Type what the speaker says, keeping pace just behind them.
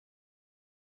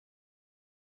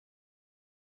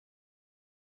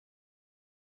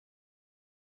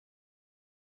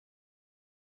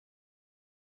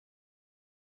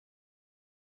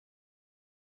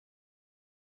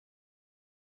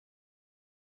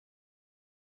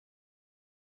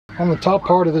On the top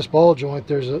part of this ball joint,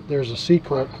 there's a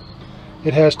C-clip.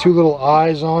 It has two little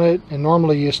eyes on it, and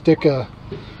normally you stick a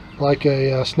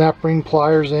snap ring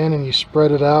pliers in and you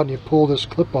spread it out and you pull this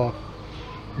clip off.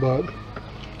 But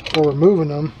for removing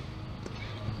them,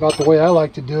 about the way I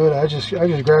like to do it, I just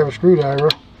grab a screwdriver,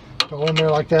 go in there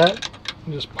like that,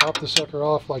 and just pop the sucker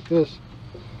off like this.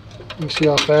 You can see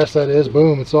how fast that is.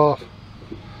 Boom, it's off.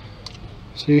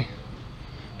 See,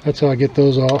 that's how I get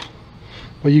those off.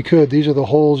 But you could, these are the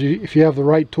holes, if you have the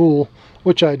right tool,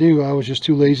 which I do. I was just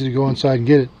too lazy to go inside and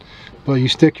get it. But you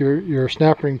stick your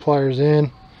snap ring pliers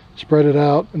in, spread it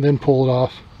out, and then pull it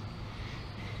off.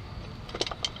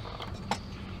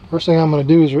 First thing I'm going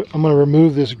to do is I'm going to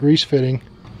remove this grease fitting.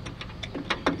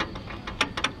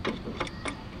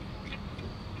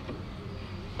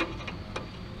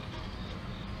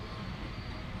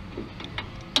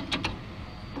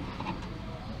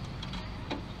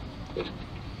 This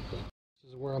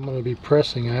is where I'm going to be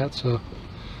pressing at, so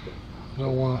I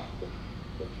don't want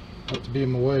it to be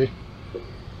in my way.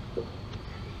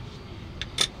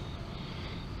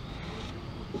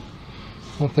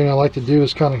 One thing I like to do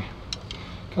is kind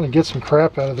of get some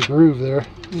crap out of the groove there,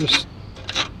 just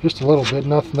a little bit,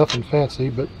 nothing fancy,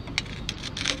 but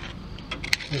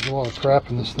there's a lot of crap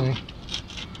in this thing.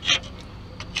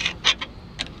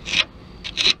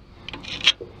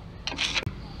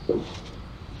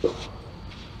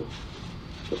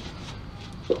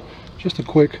 Just a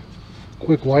quick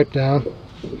wipe down.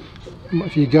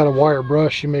 If you got a wire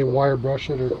brush, you may wire brush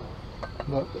it, or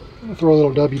but throw a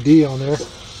little WD on there.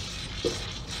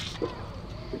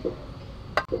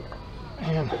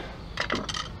 And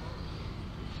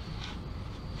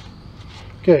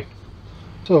okay,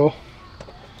 so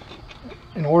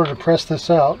in order to press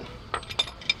this out,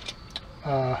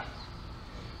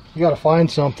 you got to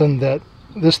find something that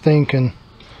this thing can,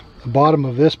 the bottom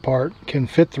of this part can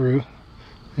fit through.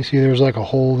 You see there's like a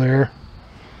hole there,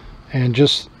 and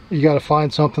just you got to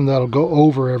find something that'll go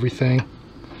over everything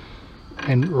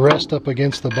and rest up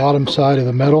against the bottom side of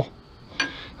the metal.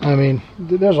 I mean,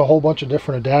 there's a whole bunch of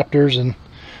different adapters, and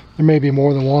there may be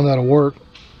more than one that'll work.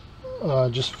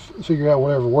 Just figure out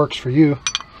whatever works for you.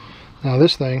 Now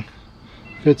this thing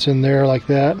fits in there like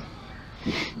that,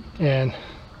 and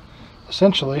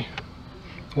essentially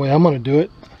the way I'm going to do it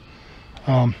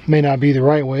may not be the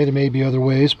right way. There may be other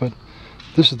ways, but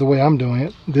this is the way I'm doing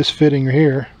it. This fitting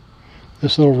here,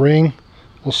 this little ring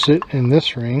will sit in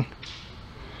this ring,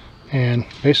 and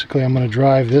basically I'm going to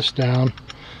drive this down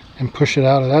and push it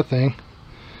out of that thing,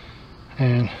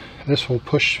 and this will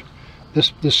push,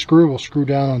 this screw will screw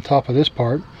down on top of this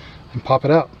part and pop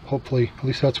it out. Hopefully, at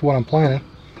least that's what I'm planning.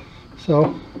 So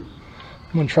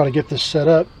I'm going to try to get this set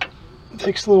up. It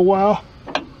takes a little while.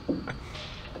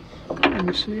 Let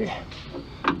me see.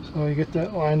 So you get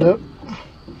that lined up,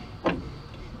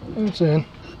 and it's in.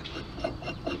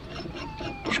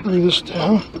 Screw this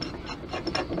down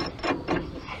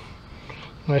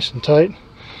nice and tight.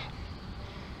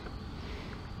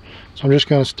 So I'm just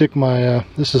going to stick my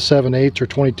this is 7/8 or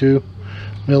 22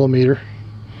 millimeter,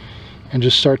 and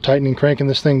just start tightening, cranking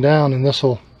this thing down, and this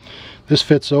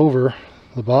fits over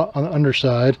the on the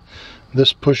underside.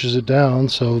 This pushes it down,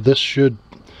 so this should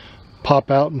pop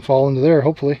out and fall into there,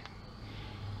 hopefully.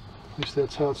 At least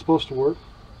that's how it's supposed to work.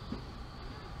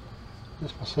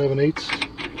 That's my 7/8.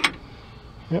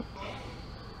 Yep.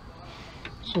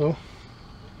 So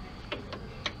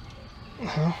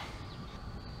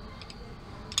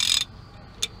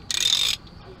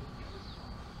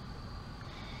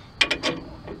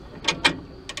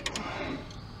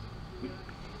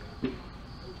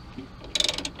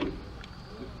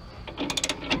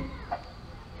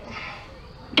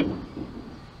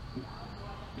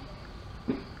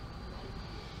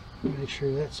make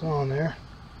sure that's on there.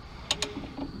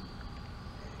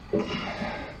 Well,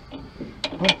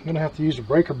 I'm gonna have to use a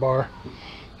breaker bar.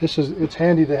 It's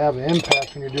handy to have an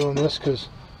impact when you're doing this, because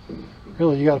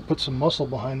really you got to put some muscle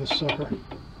behind this sucker.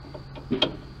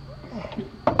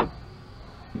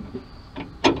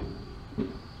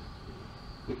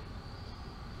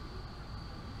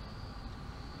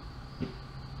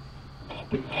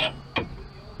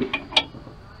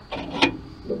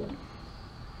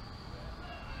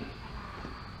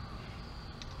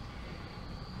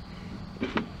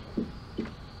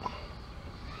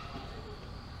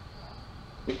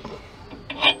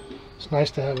 It's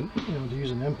nice to have, to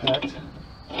use an impact.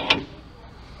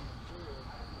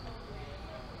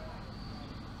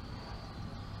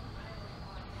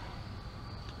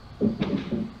 You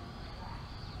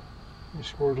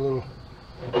squirt a little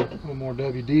more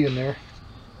WD in there.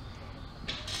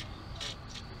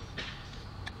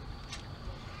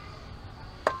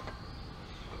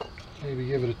 Maybe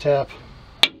give it a tap.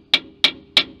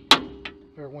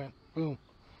 There it went. Boom.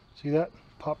 See that?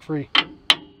 Pop free.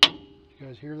 You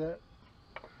guys hear that?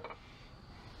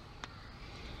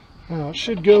 Now it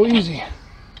should go easy.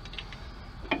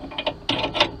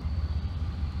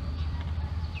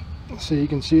 So you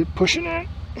can see it pushing it.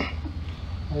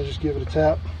 I'll just give it a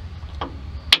tap. Kind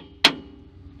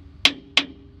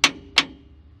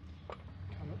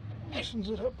of loosens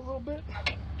it up a little bit.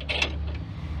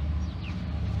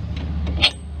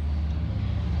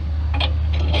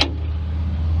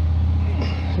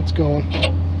 It's going.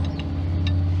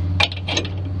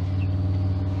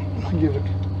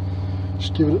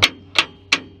 Just give it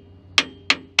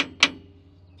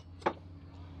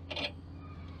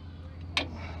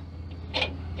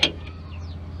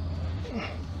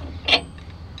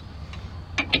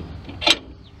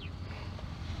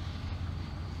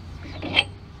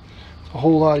a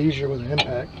whole lot easier with an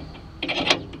impact.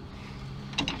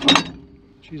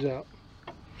 She's out.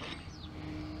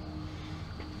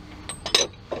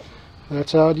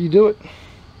 That's how you do it.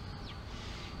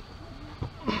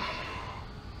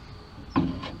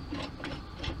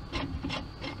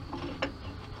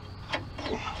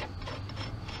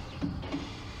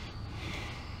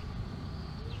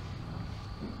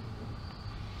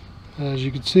 As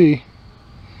you can see,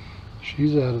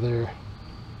 she's out of there.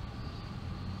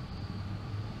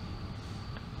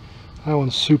 That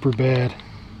one's super bad.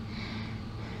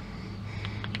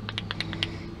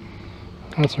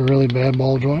 That's a really bad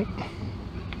ball joint.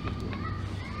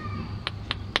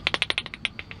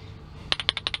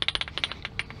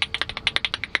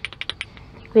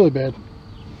 Really bad.